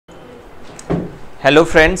Hello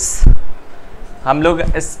friends, हम लोग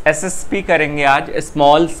SSP करेंगे आज,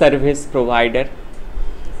 small service provider.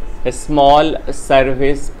 Small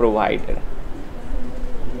service provider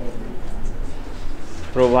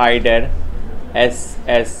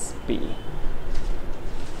SSP।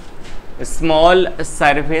 Small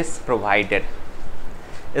service provider.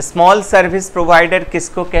 Small service provider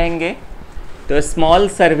किसको कहेंगे? तो स्मॉल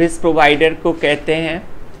सर्विस प्रोवाइडर को कहते हैं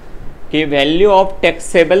कि value of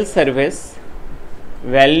taxable service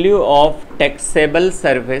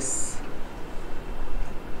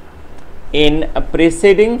in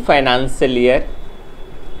preceding financial year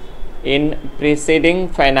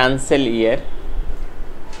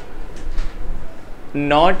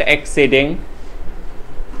not exceeding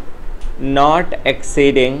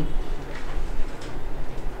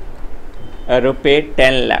रुपये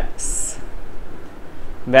 10 lakhs।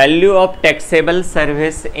 Value of taxable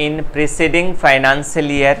service in preceding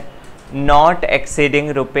financial year not exceeding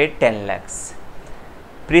रुपये 10 lakhs।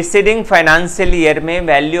 Preceding financial year में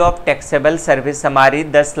वैल्यू ऑफ टैक्सेबल सर्विस हमारी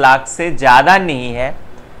 10 लाख से ज़्यादा नहीं है,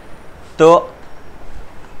 तो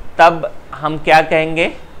तब हम क्या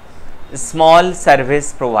कहेंगे? Small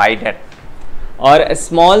service provider. और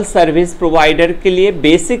स्मॉल सर्विस प्रोवाइडर के लिए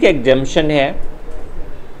बेसिक एग्जम्पशन है,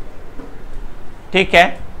 ठीक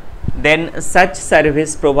है। Then such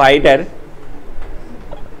service provider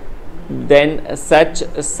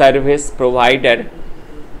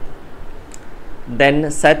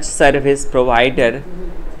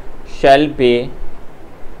shall be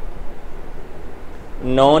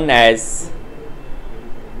known as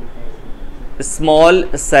small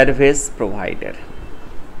service provider।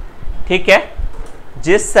 ठीक है,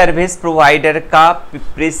 जिस सर्विस प्रोवाइडर का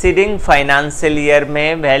प्रीसीडिंग फाइनेंशियल ईयर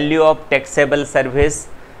में value of taxable service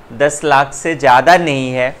 10 lakh से ज़्यादा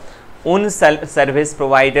नहीं है, उन सर्विस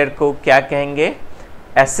प्रोवाइडर को क्या कहेंगे?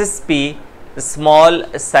 SSP, small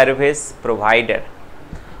service provider.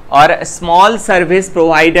 और स्मॉल सर्विस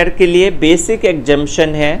प्रोवाइडर के लिए बेसिक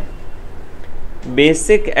एग्जम्पशन है,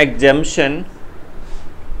 basic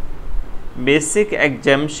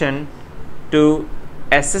exemption to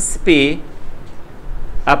SSP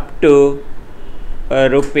up to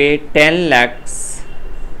रुपये 10 lakhs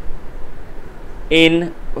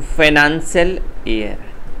इन फाइनेंशियल ईयर।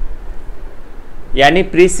 यानी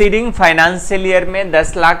प्रीसीडिंग फाइनेंशियल ईयर में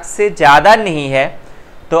 10 लाख से ज़्यादा नहीं है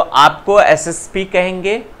तो आपको SSP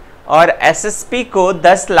कहेंगे, और SSP को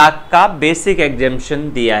 10 लाख का बेसिक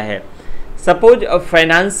एग्जम्पशन दिया है। Suppose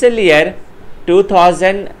financial year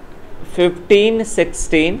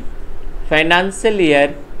 2015-16, financial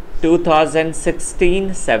year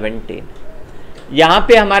 2016-17, यहाँ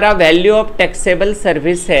पे हमारा वैल्यू ऑफ टैक्सेबल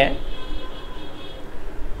सर्विस है,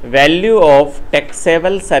 value of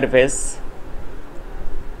taxable service.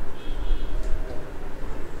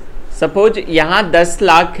 Suppose यहाँ 10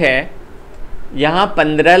 लाख है, यहाँ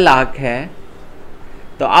 15 लाख है,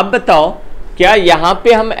 तो अब बताओ क्या यहाँ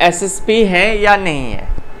पे हम SSP हैं या नहीं है?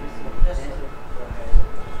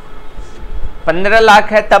 15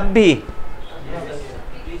 लाख है तब भी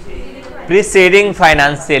प्रीसीडिंग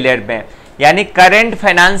फाइनेंशियल ईयर में, यानी करंट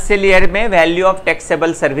फाइनेंशियल ईयर में वैल्यू ऑफ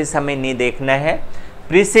टैक्सेबल सर्विस हमें नहीं देखना है,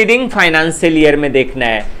 प्रीसीडिंग फाइनेंशियल ईयर में देखना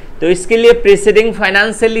है। तो इसके लिए प्रीसीडिंग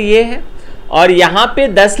फाइनेंशियल ये है, और यहाँ पे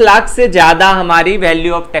 10 लाख से ज़्यादा हमारी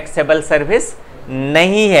वैल्यू ऑफ टैक्सेबल सर्विस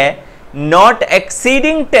नहीं है, नॉट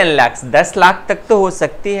एक्सीडिंग 10 lakhs। 10 लाख तक तो हो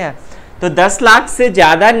सकती है, तो 10 लाख से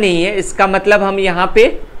ज़्यादा नहीं है, इसका मतलब हम यहाँ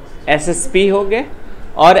पे SSP हो गए।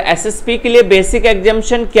 और SSP के लिए बेसिक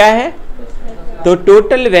एग्जम्पशन क्या है? तो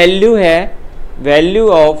टोटल वैल्यू है, वैल्यू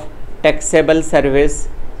ऑफ टैक्सेबल सर्विस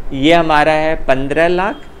ये हमारा है 15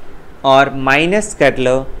 लाख, और माइनस कर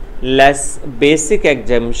लो लेस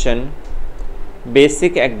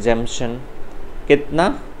बेसिक एग्जम्पशन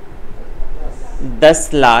कितना? 10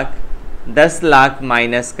 लाख। 10 लाख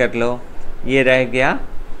माइनस कर लो, ये रह गया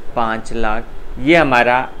 5 लाख। ये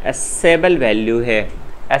हमारा एसेसेबल वैल्यू है,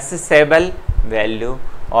 एसेसेबल वैल्यू।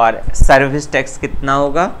 और सर्विस टैक्स कितना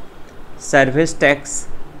होगा? सर्विस टैक्स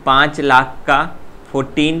 5 लाख का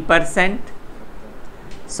 14%,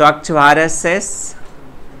 स्वच्छ भारत सेस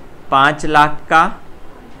 5 लाख का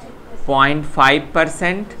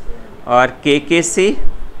 0.5%, और KKC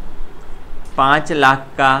 5 लाख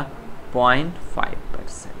का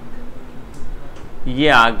 0.5%। ये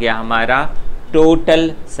आ गया हमारा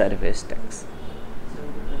टोटल सर्विस टैक्स।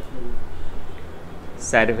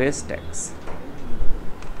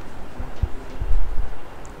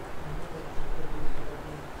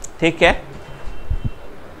 ठीक है,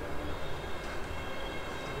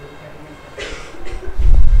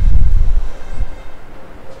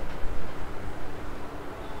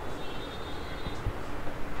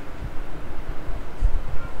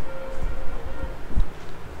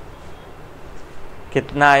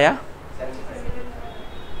 कितना आया?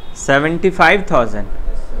 75,000।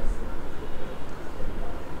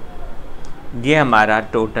 ये हमारा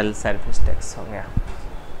टोटल सर्विस टैक्स हो गया।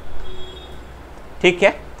 ठीक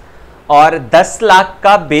है। और 10 लाख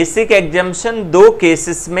का बेसिक एग्जम्पशन 2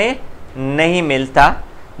 केसेस में नहीं मिलता।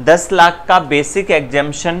 10 लाख का बेसिक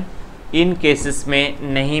एग्जम्पशन इन केसेस में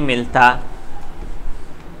नहीं मिलता।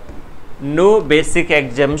 Know basic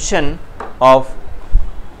exemption of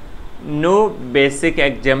know basic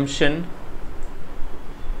exemption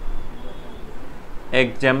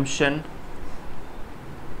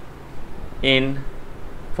in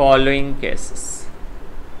following cases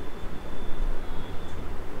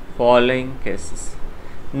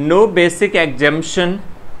no basic exemption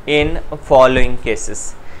in following cases।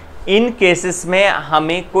 In cases में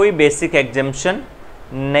हमें कोई बेसिक एग्जम्पशन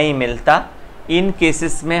नहीं मिलता। इन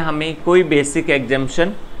केसेस में हमें कोई बेसिक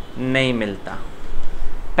एग्जम्पशन नहीं मिलता।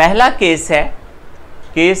 पहला केस है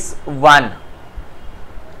केस 1।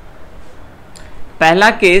 पहला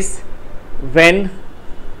case when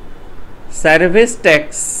service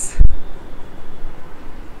tax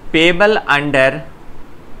payable under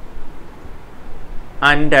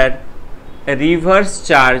reverse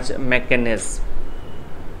charge mechanism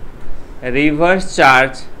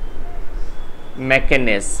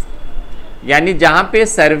यानी जहाँ पे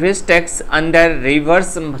service tax under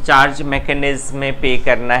reverse charge mechanism में पे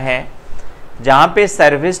करना है, जहाँ पे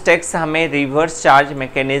सर्विस टैक्स हमें रिवर्स चार्ज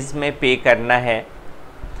मैकेनिज्म में पे करना है,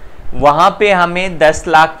 वहाँ पे हमें 10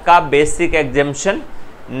 लाख का बेसिक एग्जम्पशन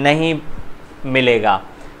नहीं मिलेगा।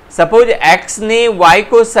 सपोज एक्स ने वाई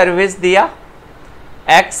को सर्विस दिया,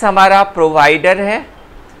 एक्स हमारा प्रोवाइडर है,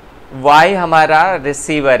 वाई हमारा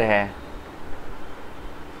रिसीवर है।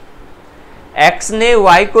 एक्स ने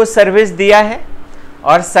वाई को सर्विस दिया है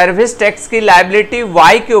और सर्विस टैक्स की लायबिलिटी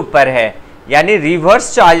वाई के ऊपर है, यानी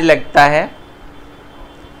रिवर्स चार्ज लगता है,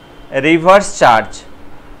 रिवर्स चार्ज।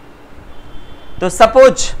 तो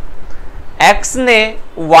सपोज एक्स ने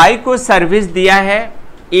वाई को सर्विस दिया है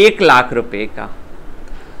 1 लाख रुपए का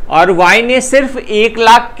और वाई ने सिर्फ 1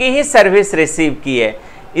 लाख की ही सर्विस रिसीव की है।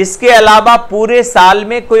 इसके अलावा पूरे साल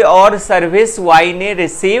में कोई और सर्विस वाई ने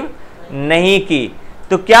रिसीव नहीं की।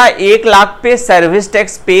 तो क्या 1 लाख पे सर्विस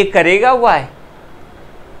टैक्स पे करेगा वाई?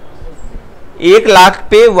 1 लाख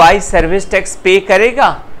पे वाई सर्विस टैक्स पे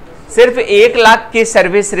करेगा? सिर्फ 1 लाख की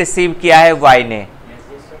सर्विस रिसीव किया है वाई ने,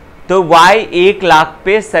 तो वाई 1 लाख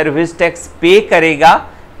पे सर्विस टैक्स पे करेगा,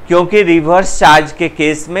 क्योंकि रिवर्स चार्ज के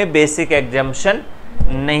केस में बेसिक एग्जम्पशन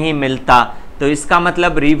नहीं मिलता। तो इसका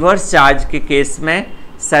मतलब रिवर्स चार्ज के केस में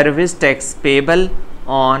service tax payable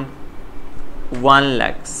on 1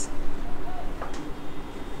 lakh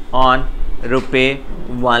on रुपए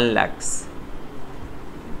 1 लाख।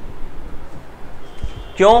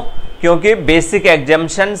 क्यों? क्योंकि बेसिक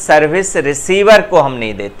एग्जम्पशन सर्विस रिसीवर को हम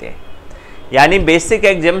नहीं देते। यानी बेसिक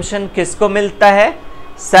एग्जम्पशन किसको मिलता है?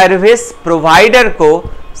 सर्विस प्रोवाइडर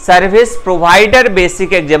को। सर्विस प्रोवाइडर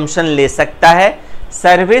बेसिक एग्जम्पशन ले सकता है,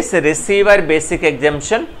 सर्विस रिसीवर बेसिक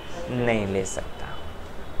एग्जम्पशन नहीं ले सकता।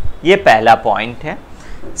 ये पहला पॉइंट है।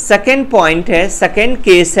 सेकंड पॉइंट है, सेकंड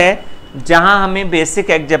केस है जहां हमें बेसिक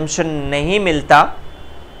एग्जम्पशन नहीं मिलता।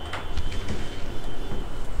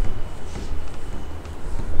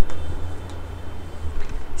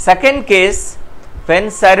 Second case when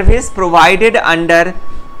service provided under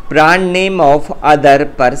brand name of other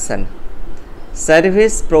person,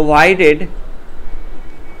 service provided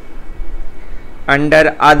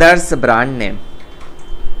under others brand name,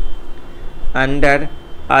 under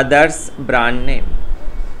others brand name,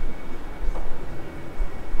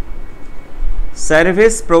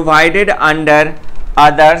 service provided under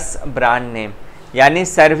others brand name, यानी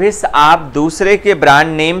service आप दूसरे के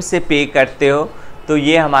brand name से पे करते हो तो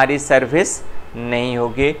ये हमारी सर्विस नहीं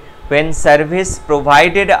होगी। When service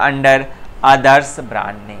provided under others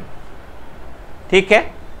brand name. ठीक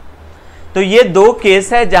है। तो ये 2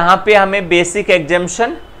 केस है जहां पे हमें बेसिक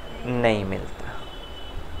एग्जम्पशन नहीं मिलता।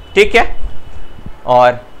 ठीक है।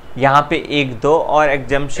 और यहां पे 1-2 और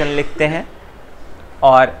एग्जम्पशन लिखते हैं।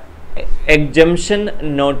 और एग्जम्पशन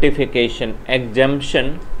नोटिफिकेशन,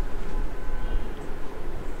 एग्जम्पशन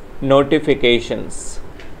नोटिफिकेशंस,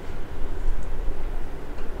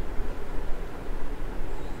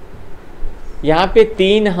 यहाँ पे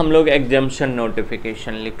 3 हम लोग एग्जम्पशन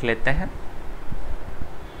नोटिफिकेशन लिख लेते हैं।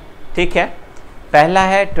 ठीक है। पहला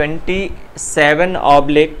है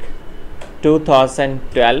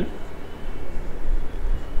 27/2012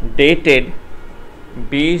 डेटेड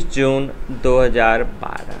 20 जून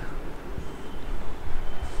 2012।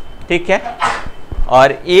 ठीक है।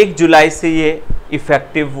 और 1 जुलाई से ये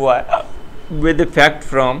इफेक्टिव हुआ with effect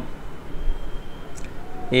from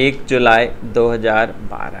 1 July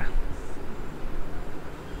 2012।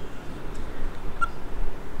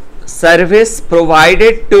 Service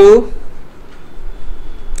provided to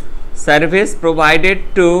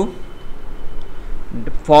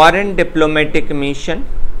foreign diplomatic mission,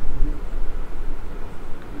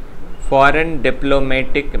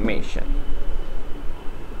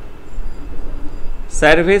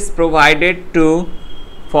 service provided to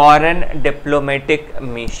foreign diplomatic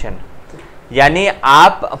mission, यानी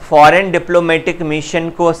आप फॉरेन डिप्लोमेटिक मिशन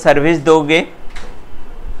को सर्विस दोगे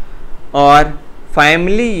और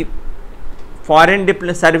family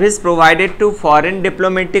service provided to foreign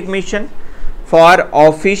diplomatic mission for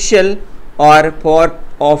official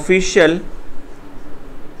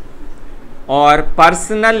और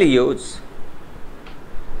पर्सनल यूज,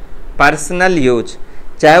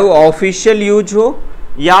 चाहे वो official use हो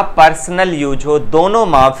या पर्सनल यूज हो, दोनों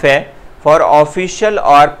माफ है, फॉर ऑफिशियल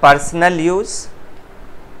और पर्सनल यूज,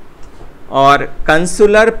 और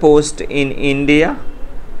कंसुलर पोस्ट इन इंडिया,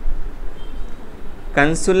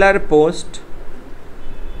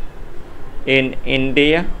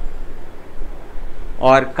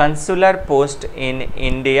 और कंसुलर पोस्ट इन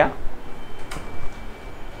इंडिया,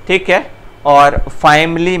 ठीक है, और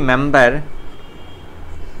family member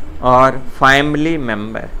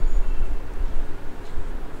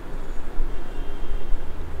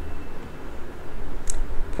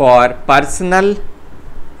for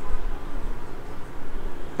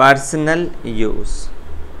personal use,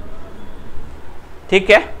 ठीक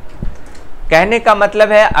है। कहने का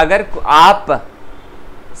मतलब है अगर आप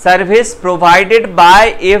service provided by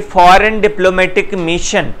a foreign diplomatic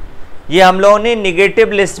mission, ये हम लोगों ने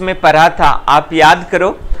निगेटिव लिस्ट में पढ़ा था, आप याद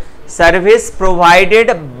करो, service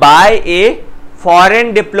provided by a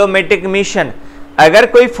foreign diplomatic mission, अगर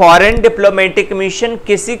कोई फॉरेन डिप्लोमेटिक मिशन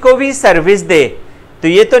किसी को भी सर्विस दे तो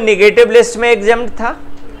ये तो निगेटिव लिस्ट में एग्जम्प्ट था,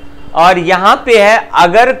 और यहां पे है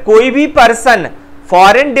अगर कोई भी पर्सन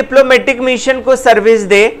फॉरेन डिप्लोमेटिक मिशन को सर्विस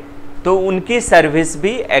दे तो उनकी सर्विस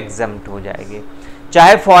भी एग्जम्प्ट हो जाएगी,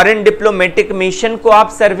 चाहे फॉरेन डिप्लोमेटिक मिशन को आप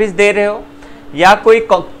सर्विस दे रहे हो या कोई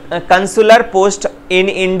कंसुलर पोस्ट इन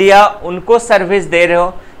इंडिया उनको सर्विस दे रहे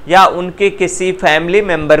हो या उनके किसी फैमिली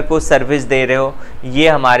मेंबर को सर्विस दे रहे हो, ये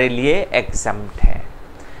हमारे लिए एग्जम्प्ट है।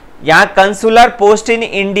 यहाँ कंसुलर पोस्ट इन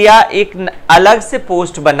इंडिया एक अलग से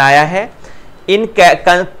पोस्ट बनाया है,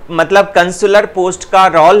 मतलब कंसुलर पोस्ट का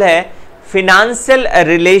रोल है फिनेंशियल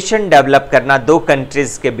रिलेशन डेवलप करना दो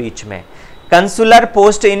कंट्रीज के बीच में। Consular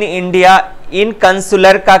post in India, in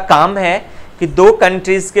consular का काम है कि दो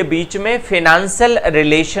कंट्रीज के बीच में फिनेंशियल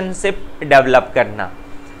रिलेशनशिप डेवलप करना।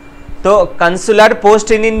 तो कंसुलर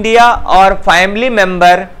पोस्ट इन इंडिया और family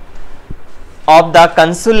member of the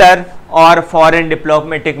consular और फॉरेन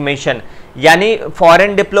डिप्लोमेटिक मिशन, यानी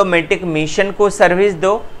फॉरेन डिप्लोमेटिक मिशन को सर्विस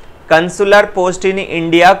दो, कंसुलर पोस्ट इन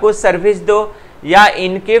इंडिया को सर्विस दो या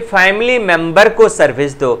इनके फैमिली मेंबर को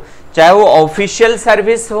सर्विस दो, चाहे वो ऑफिशियल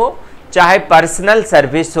सर्विस हो चाहे पर्सनल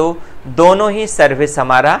सर्विस हो, दोनों ही सर्विस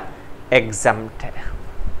हमारा एग्जम्प्ट है।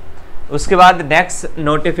 उसके बाद नेक्स्ट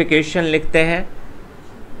नोटिफिकेशन लिखते हैं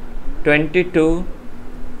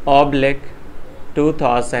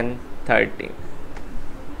 22/2013,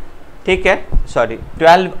 ठीक है, सॉरी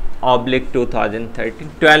 12/2013,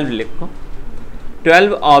 12 लिखो,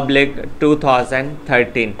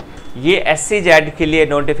 12/2013, ये SCZ के लिए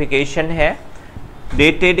नोटिफिकेशन है,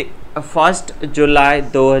 dated 1 July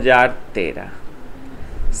 2013।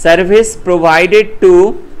 Service provided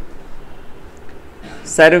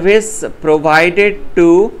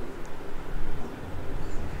to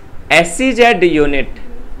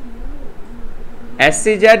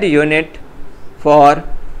SCZ unit for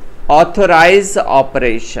authorized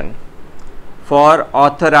operation,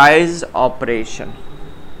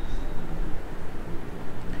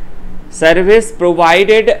 service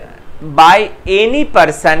provided by any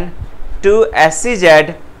person to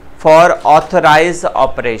SCZ for authorized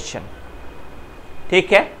operation,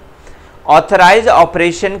 ठीक है। ऑथराइज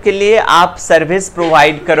ऑपरेशन के लिए आप सर्विस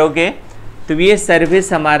प्रोवाइड करोगे तो ये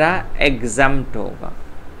सर्विस हमारा एग्जम्प्ट होगा,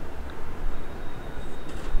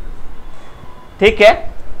 ठीक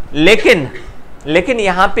है। लेकिन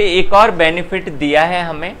यहां पे एक और बेनिफिट दिया है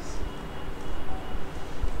हमें,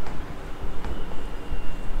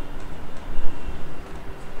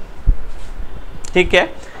 ठीक है,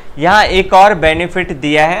 यहां एक और बेनिफिट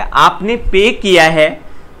दिया है, आपने पे किया है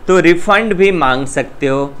तो रिफंड भी मांग सकते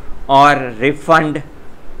हो, और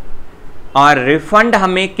रिफंड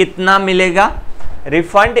हमें कितना मिलेगा,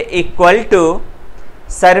 refund equal to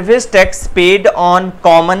service tax paid on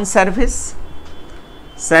common service,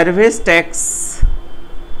 service tax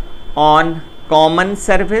on common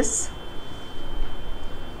service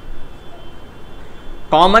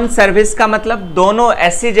common service का मतलब दोनों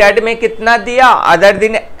SEZ में कितना दिया, अदर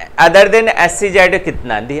देन SEZ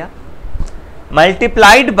कितना दिया,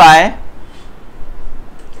 multiplied by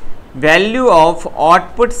value of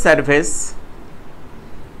output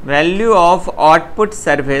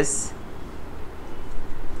service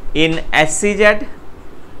in SEZ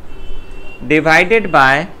divided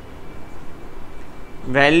by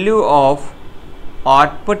value of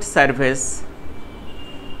output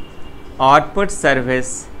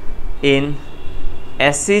service in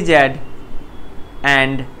SEZ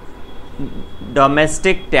and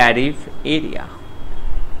domestic tariff area.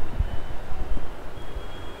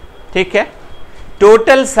 ठीक है,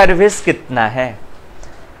 टोटल सर्विस कितना है,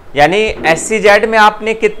 यानी SEZ में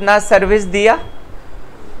आपने कितना सर्विस दिया,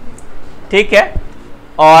 ठीक है,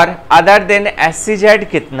 और अदर देन SEZ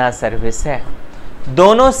कितना सर्विस है।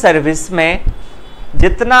 दोनों सर्विस में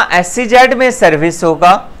जितना SEZ में सर्विस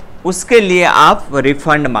होगा उसके लिए आप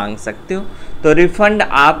रिफंड मांग सकते हो। तो रिफंड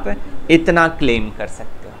आप इतना क्लेम कर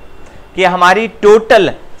सकते हो कि हमारी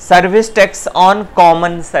total service tax on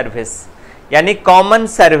common service, यानी कॉमन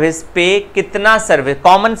सर्विस पे कितना सर्विस,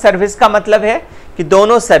 कॉमन सर्विस का मतलब है कि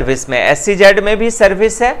दोनों सर्विस में SEZ में भी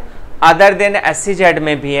सर्विस है, अदर देन SEZ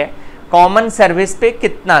में भी है, कॉमन सर्विस पे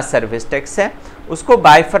कितना सर्विस टैक्स है, उसको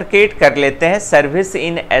बाइफरकेट कर लेते हैं, service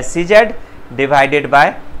in SEZ divided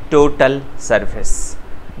by total service,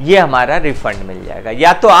 ये हमारा रिफंड मिल जाएगा।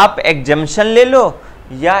 या तो आप एग्जम्पशन ले लो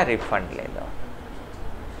या रिफंड ले लो।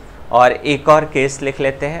 और एक और केस लिख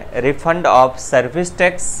लेते हैं, refund of service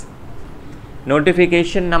tax,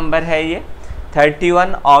 notification number है ये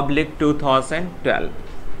 31/2012,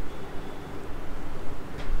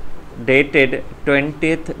 dated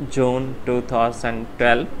 20th June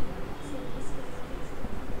 2012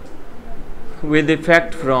 with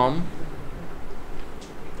effect from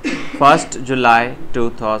 1st July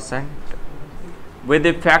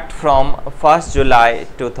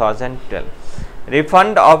 2012.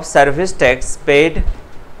 Refund of service tax paid,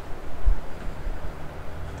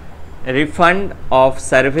 refund of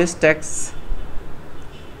service tax,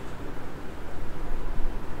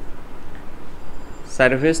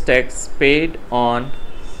 paid on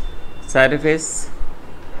service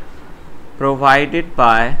provided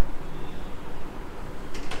by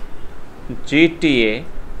GTA,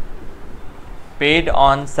 paid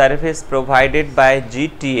on service provided by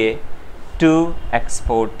GTA to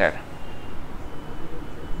exporter,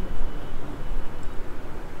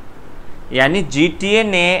 यानी GTA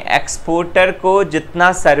ने exporter को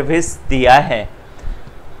जितना service दिया है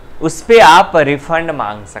उस पे आप refund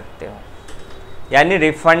मांग सकते हो, यानी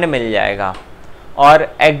रिफंड मिल जाएगा।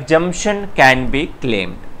 और एग्जम्पशन कैन बी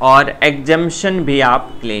क्लेम्ड, और एग्जम्पशन भी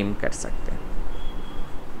आप क्लेम कर सकते हैं,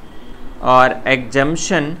 और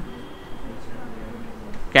exemption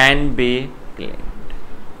can be claimed,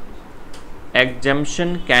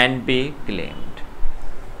 exemption can be claimed,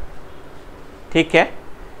 ठीक है,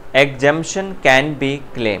 एग्जम्पशन कैन बी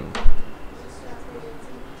क्लेम्ड।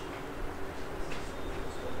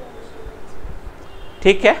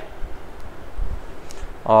 ठीक है,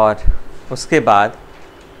 और उसके बाद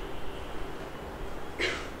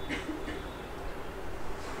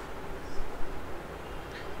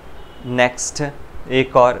नेक्स्ट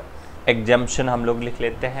एक और एग्जम्पशन हम लोग लिख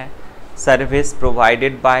लेते हैं, service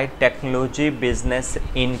provided by technology business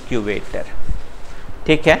incubator.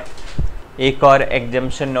 ठीक है, एक और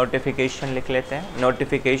एग्जम्पशन नोटिफिकेशन लिख लेते हैं,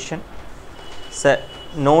 नोटिफिकेशन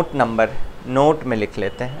नोट में लिख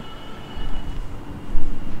लेते हैं,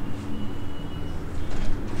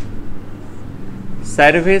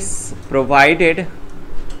 service provided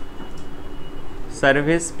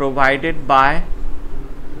by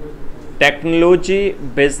technology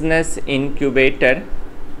business incubator,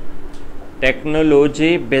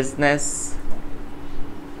 technology business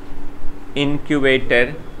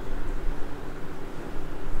incubator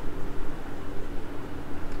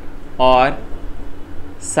और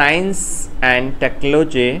science and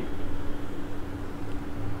technology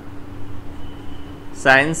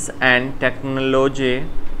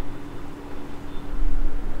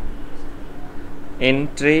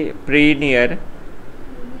entrepreneur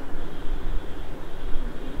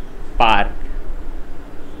park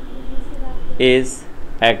is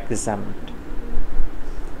exempt.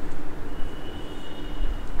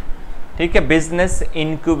 ठीक है, बिजनेस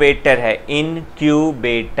इनक्यूबेटर है,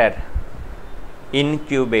 इनक्यूबेटर,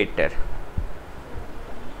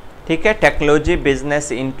 ठीक है, technology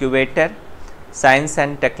business incubator, science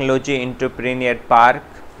and technology entrepreneur park,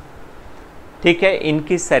 ठीक है,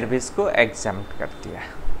 इनकी सर्विस को एग्जम्प्ट कर दिया।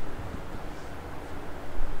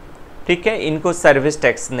 ठीक है, इनको सर्विस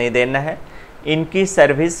टैक्स नहीं देना है, इनकी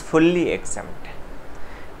सर्विस फुल्ली एग्जम्प्ट है।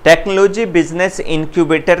 टेक्नोलॉजी बिजनेस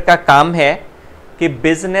इंक्यूबेटर का काम है कि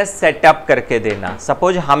बिजनेस सेटअप करके देना।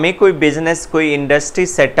 सपोज हमें कोई बिजनेस, कोई इंडस्ट्री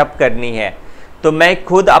सेटअप करनी है, तो मैं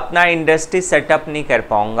खुद अपना इंडस्ट्री सेटअप नहीं कर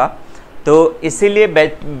पाऊंगा, तो इसीलिए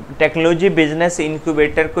टेक्नोलॉजी बिजनेस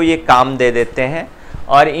इंक्यूबेटर को ये काम दे देते हैं।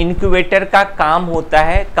 और इंक्यूबेटर का काम होता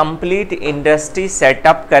है कंप्लीट इंडस्ट्री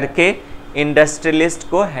सेटअप करके इंडस्ट्रियलिस्ट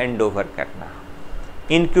को हैंड ओवर करना,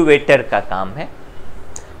 इंक्यूबेटर का काम है।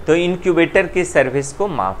 तो इंक्यूबेटर की सर्विस को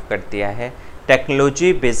माफ कर दिया है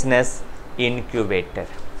टेक्नोलॉजी बिजनेस इंक्यूबेटर।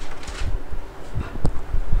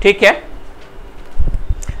 ठीक है,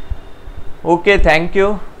 ओके, थैंक यू।